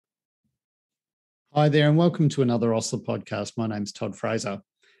Hi there, and welcome to another Osler podcast. My name's Todd Fraser.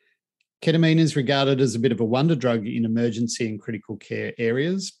 Ketamine is regarded as a bit of a wonder drug in emergency and critical care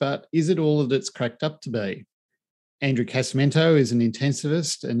areas, but is it all that it's cracked up to be? Andrew Casamento is an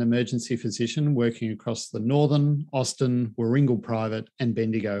intensivist and emergency physician working across the Northern, Austin, Warringal Private and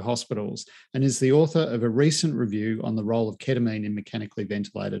Bendigo hospitals, and is the author of a recent review on the role of ketamine in mechanically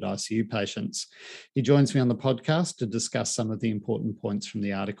ventilated ICU patients. He joins me on the podcast to discuss some of the important points from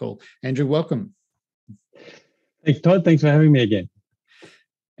the article. Andrew, welcome. Thanks, Todd. Thanks for having me again.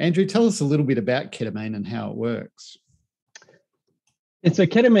 Andrew, tell us a little bit about ketamine and how it works. So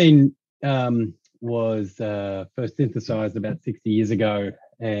ketamine was first synthesized about 60 years ago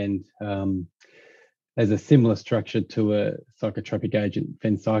and has a similar structure to a psychotropic agent,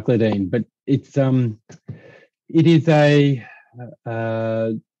 phencyclidine, but it is a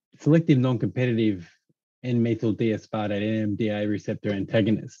selective non-competitive N-methyl D-aspartate NMDA receptor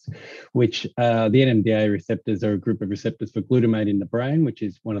antagonist, which the NMDA receptors are a group of receptors for glutamate in the brain, which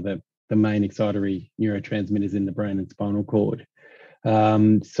is one of the main excitatory neurotransmitters in the brain and spinal cord.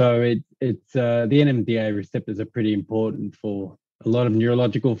 So the NMDA receptors are pretty important for a lot of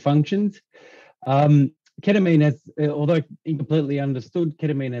neurological functions. Ketamine has, although incompletely understood,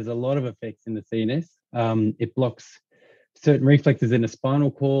 ketamine has a lot of effects in the CNS. It blocks certain reflexes in the spinal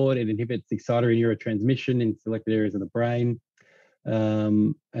cord. It inhibits excitatory neurotransmission in selected areas of the brain.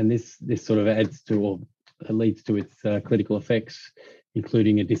 And this sort of adds to or leads to its clinical effects,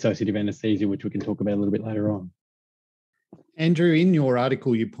 including a dissociative anesthesia, which we can talk about a little bit later on. Andrew, in your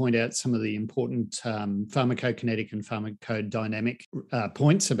article, you point out some of the important pharmacokinetic and pharmacodynamic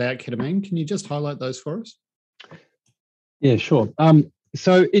points about ketamine. Can you just highlight those for us? Yeah, sure.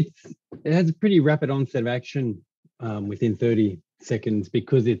 So it has a pretty rapid onset of action within 30 seconds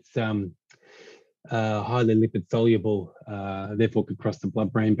because it's highly lipid soluble, therefore could cross the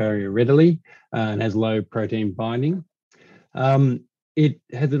blood-brain barrier readily and has low protein binding. It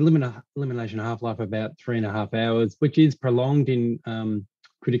has an elimination half-life of about 3.5 hours, which is prolonged in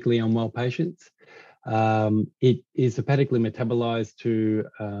critically unwell patients. It is hepatically metabolized to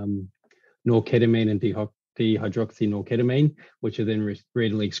norketamine and dehydroxynorketamine, which are then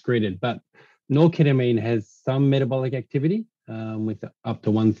readily excreted. But norketamine has some metabolic activity with up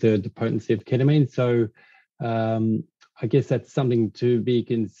to 1/3 the potency of ketamine. So I guess that's something to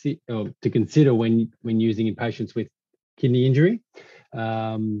consider when using in patients with kidney injury.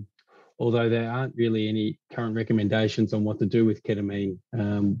 Although there aren't really any current recommendations on what to do with ketamine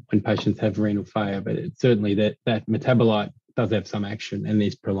when patients have renal failure, but it's certainly that metabolite does have some action and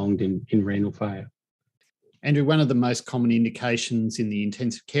is prolonged in renal failure. Andrew, one of the most common indications in the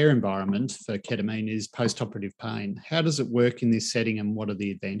intensive care environment for ketamine is postoperative pain. How does it work in this setting and what are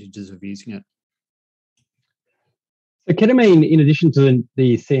the advantages of using it? So ketamine, in addition to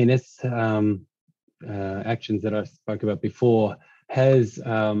the CNS actions that I spoke about before, has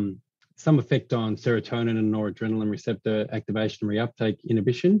some effect on serotonin and noradrenaline receptor activation and reuptake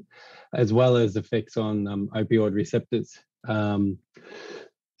inhibition, as well as effects on opioid receptors.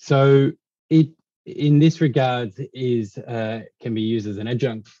 So it, in this regard, can be used as an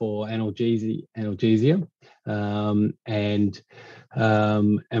adjunct for analgesia, and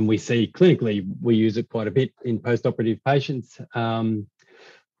we see clinically we use it quite a bit in postoperative patients.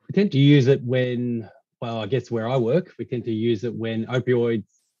 We tend to use it when, well, I guess where I work, we tend to use it when opioids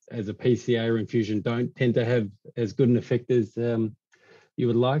as a PCA or infusion don't tend to have as good an effect as you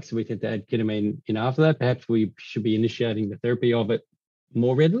would like. So we tend to add ketamine in after that. Perhaps we should be initiating the therapy of it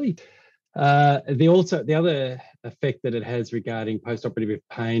more readily. The other effect that it has regarding postoperative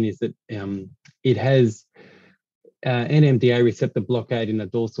pain is that it has NMDA receptor blockade in the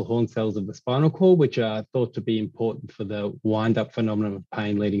dorsal horn cells of the spinal cord, which are thought to be important for the wind-up phenomenon of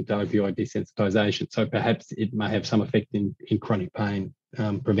pain leading to opioid desensitization. So perhaps it may have some effect in chronic pain,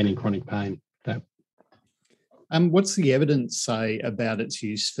 preventing chronic pain. What's the evidence say about its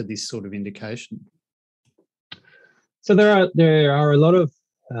use for this sort of indication? So there are a lot of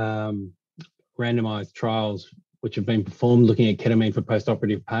randomized trials which have been performed looking at ketamine for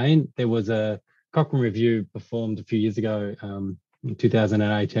postoperative pain. There was a Cochrane review performed a few years ago in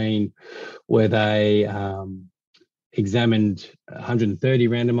 2018 where they examined 130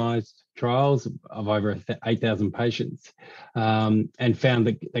 randomized trials of over 8,000 patients and found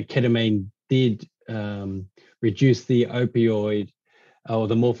that ketamine did reduce the opioid or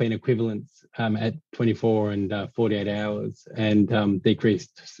the morphine equivalents at 24 and 48 hours and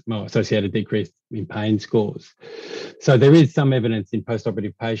associated decrease in pain scores. So there is some evidence in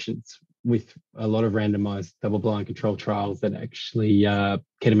postoperative patients with a lot of randomized double-blind controlled trials that actually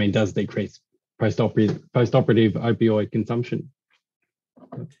ketamine does decrease postoperative opioid consumption.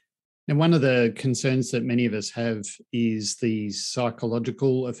 And one of the concerns that many of us have is the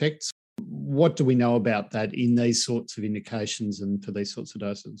psychological effects. What do we know about that in these sorts of indications and for these sorts of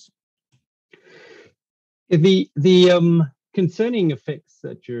doses? The concerning effects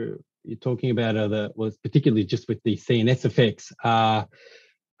that you're talking about was particularly just with the CNS effects are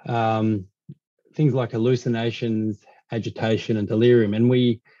things like hallucinations, agitation, and delirium. And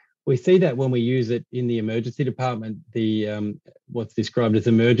we see that when we use it in the emergency department, the what's described as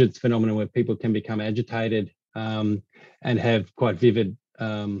emergence phenomenon, where people can become agitated and have quite vivid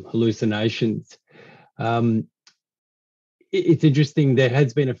hallucinations. It's interesting. There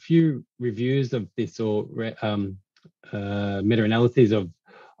has been a few reviews of this or meta-analyses of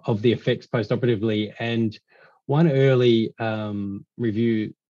the effects postoperatively, and one early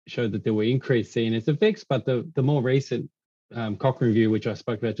review showed that there were increased CNS effects, but the more recent Cochrane review, which I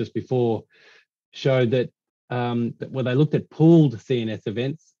spoke about just before, showed that where they looked at pooled CNS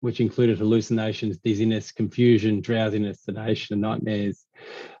events, which included hallucinations, dizziness, confusion, drowsiness, sedation, and nightmares.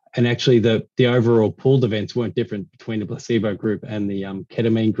 And actually, the overall pooled events weren't different between the placebo group and the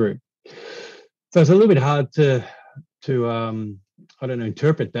ketamine group. So it's a little bit hard to I don't know,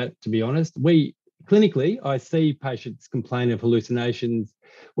 interpret that, to be honest. Clinically, I see patients complain of hallucinations,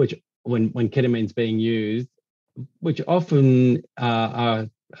 which when ketamine's being used, which often are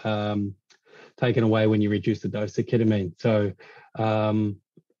taken away when you reduce the dose of ketamine. So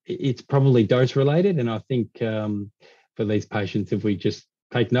it's probably dose related. And I think for these patients, if we just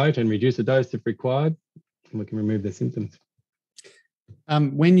take note and reduce the dose if required, we can remove the symptoms.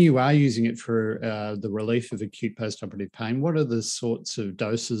 When you are using it for the relief of acute postoperative pain, what are the sorts of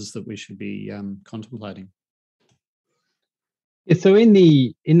doses that we should be contemplating? Yeah, so in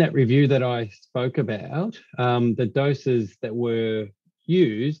that review that I spoke about, the doses that were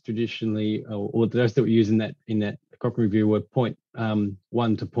used traditionally, or the dose that were used in that Cochrane review, were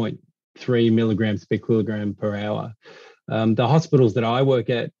 0.1 to 0.3 milligrams per kilogram per hour. The hospitals that I work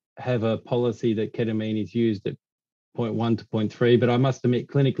at have a policy that ketamine is used at 0.1 to 0.3, but I must admit,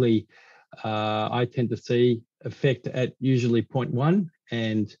 clinically, I tend to see effect at usually 0.1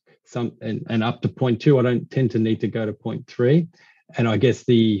 and up to 0.2. I don't tend to need to go to 0.3. And I guess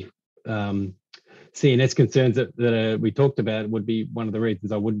the CNS concerns that we talked about would be one of the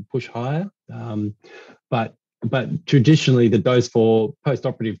reasons I wouldn't push higher. But traditionally, the dose for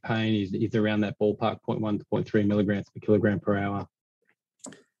postoperative pain is around that ballpark, 0.1 to 0.3 milligrams per kilogram per hour.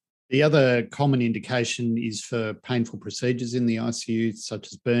 The other common indication is for painful procedures in the ICU, such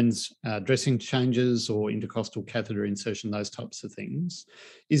as burns, dressing changes, or intercostal catheter insertion, those types of things.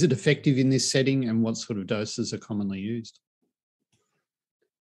 Is it effective in this setting, and what sort of doses are commonly used?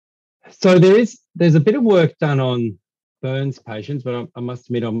 So there's a bit of work done on burns patients, but I must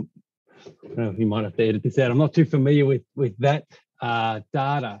admit, I don't know if you might have to edit this out. I'm not too familiar with that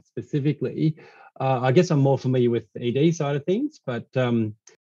data specifically. I guess I'm more familiar with the ED side of things, but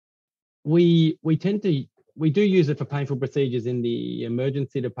we do use it for painful procedures in the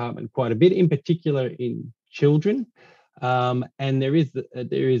emergency department quite a bit, in particular in children. And there is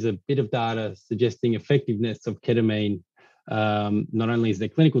a bit of data suggesting effectiveness of ketamine. Not only is there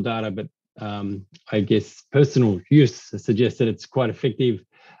clinical data, but I guess personal use suggests that it's quite effective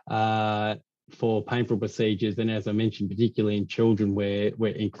for painful procedures. And as I mentioned, particularly in children, where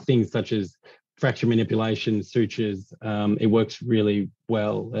in things such as fracture manipulation, sutures, it works really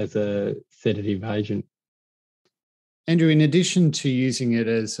well as a sedative agent. Andrew, in addition to using it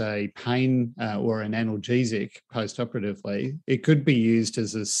as a pain or an analgesic postoperatively, it could be used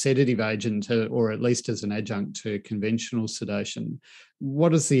as a sedative agent or at least as an adjunct to conventional sedation.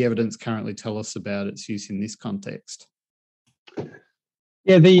 What does the evidence currently tell us about its use in this context?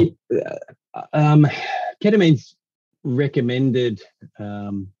 Yeah, the ketamine's recommended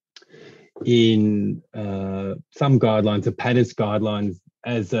in some guidelines, the PADIS guidelines,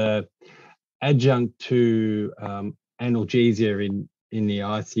 as a adjunct to analgesia in the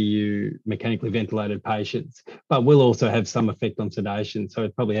ICU mechanically ventilated patients, but will also have some effect on sedation. So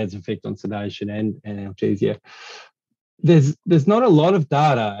it probably has effect on sedation and analgesia. There's not a lot of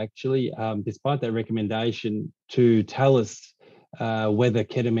data actually, despite that recommendation, to tell us whether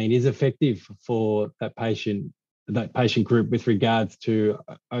ketamine is effective for that patient group with regards to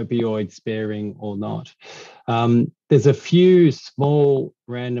opioid sparing or not. There's a few small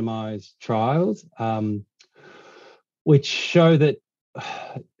randomized trials which show that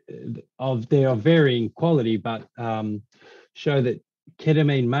they are varying quality, but show that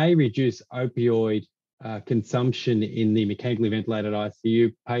ketamine may reduce opioid consumption in the mechanically ventilated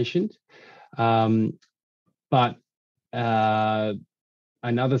ICU patient. But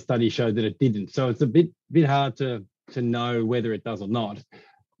another study showed that it didn't. So it's a bit hard to know whether it does or not.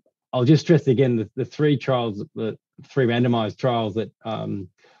 I'll just stress again the three trials, the three randomized trials that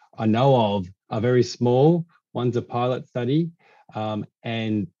I know of are very small. One's a pilot study,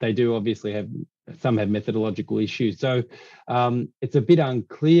 and they do obviously have methodological issues. So it's a bit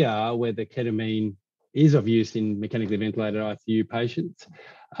unclear whether ketamine is of use in mechanically ventilated ICU patients.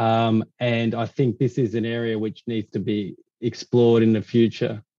 And I think this is an area which needs to be explored in the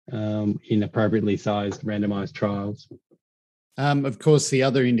future in appropriately sized randomized trials. Of course, the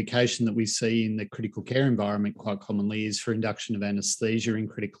other indication that we see in the critical care environment quite commonly is for induction of anaesthesia in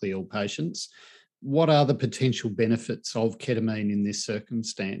critically ill patients. What are the potential benefits of ketamine in this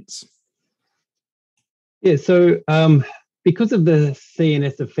circumstance? Yeah, so because of the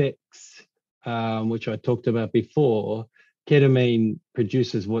CNS effects, which I talked about before, ketamine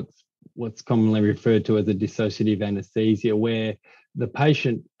produces what's commonly referred to as a dissociative anaesthesia, where the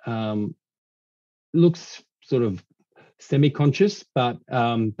patient looks sort of semi-conscious, but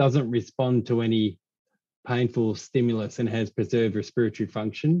doesn't respond to any painful stimulus and has preserved respiratory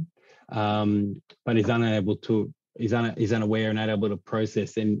function, but is unaware and unable to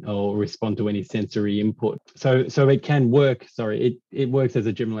process or respond to any sensory input. So it can work. It works as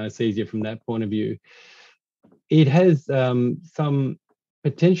a general anesthesia from that point of view. It has some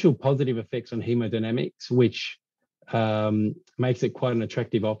potential positive effects on hemodynamics, which makes it quite an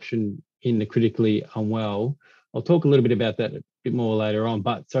attractive option in the critically unwell. I'll talk a little bit about that a bit more later on,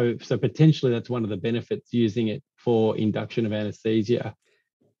 but so potentially that's one of the benefits using it for induction of anesthesia.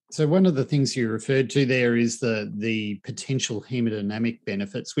 So one of the things you referred to there is the potential hemodynamic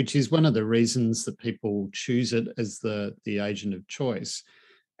benefits, which is one of the reasons that people choose it as the agent of choice.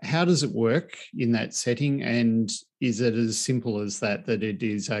 How does it work in that setting? And is it as simple as that it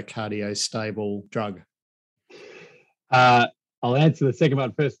is a cardiostable drug? I'll answer the second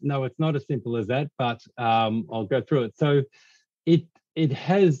one first. No, it's not as simple as that, but I'll go through it. So it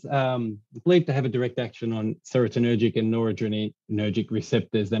has believed to have a direct action on serotonergic and noradrenergic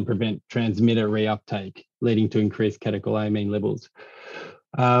receptors and prevent transmitter reuptake, leading to increased catecholamine levels.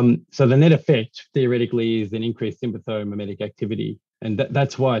 So the net effect, theoretically, is an increased sympathomimetic activity. And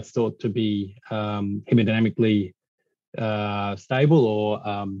that's why it's thought to be hemodynamically stable or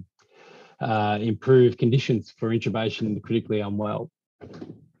improve conditions for intubation in the critically unwell.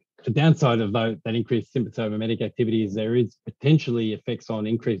 The downside of that increased sympathomimetic activity is there is potentially effects on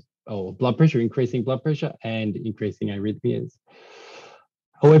increasing blood pressure and increasing arrhythmias.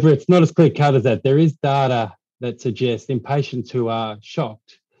 However, it's not as clear-cut as that. There is data that suggests in patients who are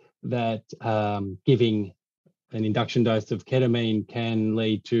shocked that giving an induction dose of ketamine can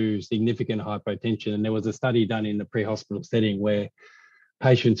lead to significant hypotension. And there was a study done in the pre-hospital setting where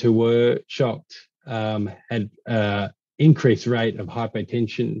patients who were shocked had increased rate of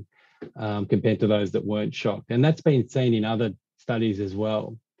hypotension compared to those that weren't shocked. And that's been seen in other studies as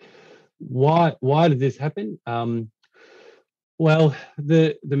well. Why did this happen? Well,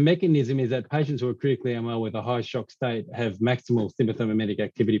 the mechanism is that patients who are critically unwell with a high shock state have maximal sympathomimetic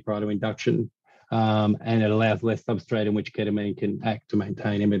activity prior to induction, and it allows less substrate in which ketamine can act to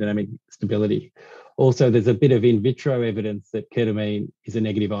maintain hemodynamic stability. Also, there's a bit of in vitro evidence that ketamine is a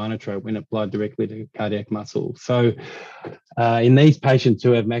negative inotrope when applied directly to cardiac muscle. So in these patients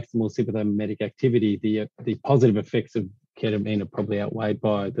who have maximal sympathomimetic activity, the positive effects of ketamine are probably outweighed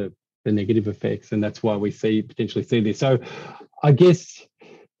by the negative effects, and that's why we potentially see this. So I guess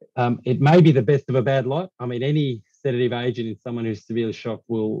it may be the best of a bad lot. I mean, any sedative agent in someone who's severely shocked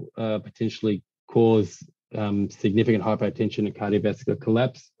will potentially cause significant hypotension and cardiovascular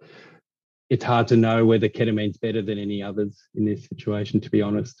collapse. It's hard to know whether ketamine's better than any others in this situation, to be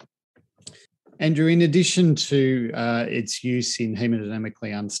honest. Andrew, in addition to its use in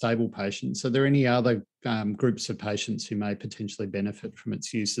hemodynamically unstable patients, are there any other groups of patients who may potentially benefit from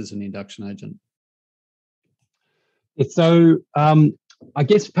its use as an induction agent? So I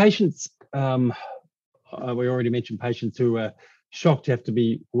guess patients, we already mentioned patients who are shocked have to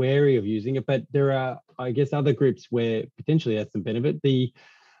be wary of using it, but there are, I guess, other groups where potentially has some benefit.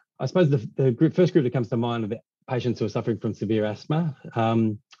 I suppose the first group that comes to mind are the patients who are suffering from severe asthma.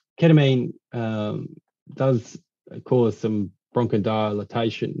 Ketamine does cause some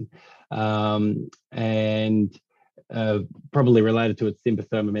bronchodilation and probably related to its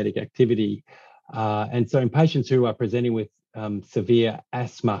sympathomimetic activity. And so in patients who are presenting with severe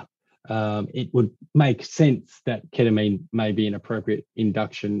asthma, it would make sense that ketamine may be an appropriate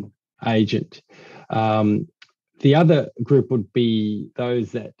induction agent. The other group would be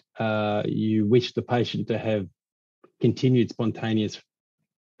those that you wish the patient to have continued spontaneous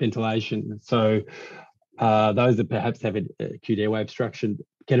ventilation. So those that perhaps have acute airway obstruction,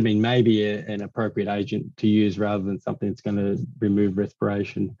 ketamine may be an appropriate agent to use rather than something that's going to remove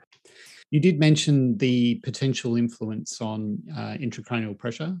respiration. You did mention the potential influence on intracranial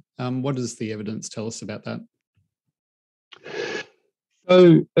pressure. What does the evidence tell us about that?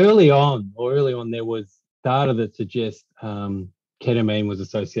 So early on, there was data that suggests ketamine was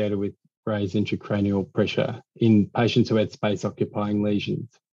associated with raised intracranial pressure in patients who had space-occupying lesions.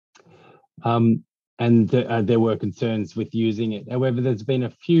 And there were concerns with using it. However, there's been a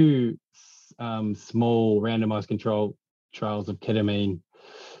few small randomized control trials of ketamine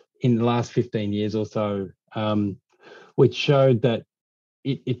in the last 15 years or so, which showed that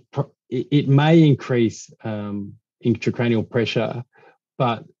it may increase intracranial pressure,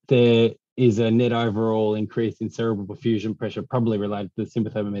 but there is a net overall increase in cerebral perfusion pressure, probably related to the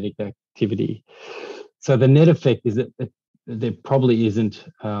sympathomimetic activity. So the net effect is that there probably isn't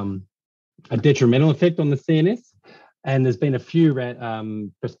a detrimental effect on the CNS, and there's been a few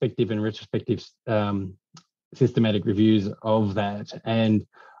prospective and retrospective systematic reviews of that, and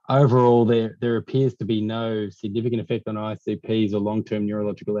overall there appears to be no significant effect on ICPs or long-term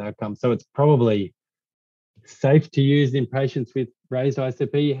neurological outcomes. So it's probably safe to use in patients with raised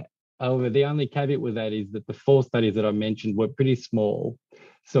ICP. However, the only caveat with that is that the 4 studies that I mentioned were pretty small.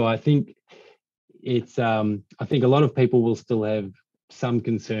 So I think it's I think a lot of people will still have some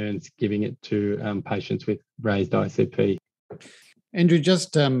concerns giving it to patients with raised ICP. Andrew,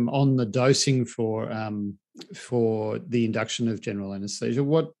 just on the dosing for the induction of general anaesthesia,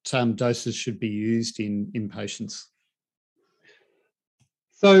 what doses should be used in patients?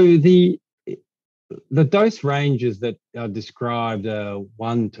 So the dose ranges that are described are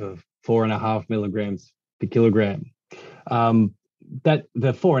 1 to 4.5 milligrams per kilogram. That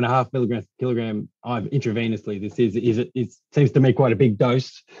the 4.5 milligrams per kilogram intravenously, it seems to me quite a big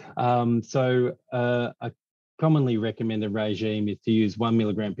dose. So a commonly recommended regime is to use 1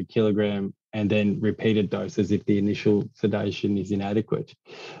 milligram per kilogram and then repeated doses if the initial sedation is inadequate.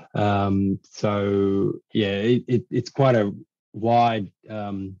 So yeah, it's quite a wide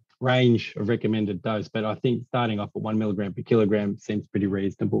range of recommended dose, but I think starting off at 1 milligram per kilogram seems pretty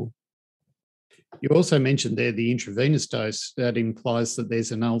reasonable. You also mentioned there the intravenous dose. That implies that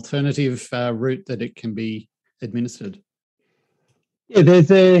there's an alternative route that it can be administered. Yeah,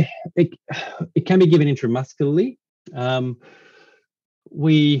 it can be given intramuscularly.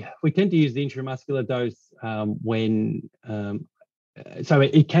 We tend to use the intramuscular dose when so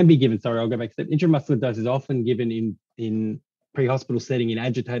it can be given. Sorry, I'll go back to that. Intramuscular dose is often given in pre-hospital setting in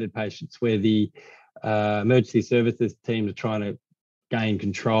agitated patients where the emergency services team are trying to gain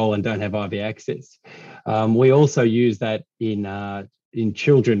control and don't have IV access. We also use that in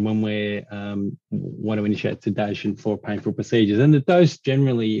children when we want to initiate sedation for painful procedures. And the dose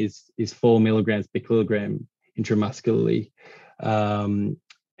generally is 4 milligrams per kilogram intramuscularly. And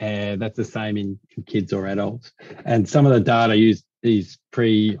that's the same in kids or adults. And some of the data is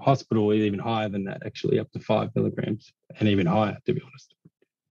pre-hospital even higher than that, actually up to 5 milligrams and even higher, to be honest.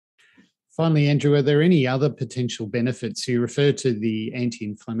 Finally, Andrew, are there any other potential benefits? You refer to the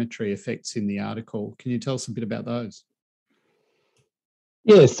anti-inflammatory effects in the article. Can you tell us a bit about those?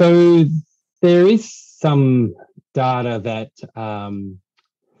 Yeah, so there is some data that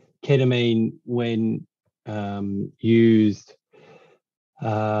ketamine, when used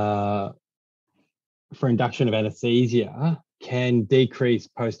for induction of anesthesia, can decrease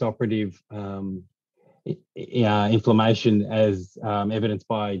post-operative inflammation as evidenced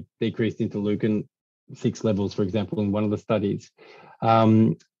by decreased interleukin-6 levels, for example, in one of the studies.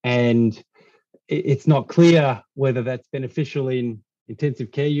 And it's not clear whether that's beneficial in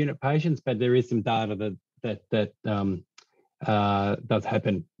intensive care unit patients, but there is some data that does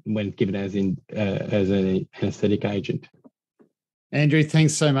happen when given as an anesthetic agent. Andrew,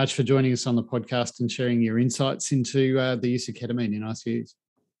 thanks so much for joining us on the podcast and sharing your insights into the use of ketamine in ICUs.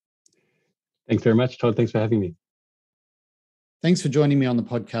 Thanks very much, Todd. Thanks for having me. Thanks for joining me on the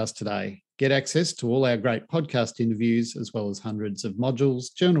podcast today. Get access to all our great podcast interviews, as well as hundreds of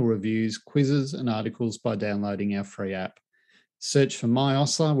modules, journal reviews, quizzes, and articles by downloading our free app. Search for My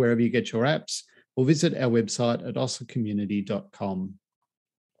OSLA wherever you get your apps, or visit our website at oslacommunity.com.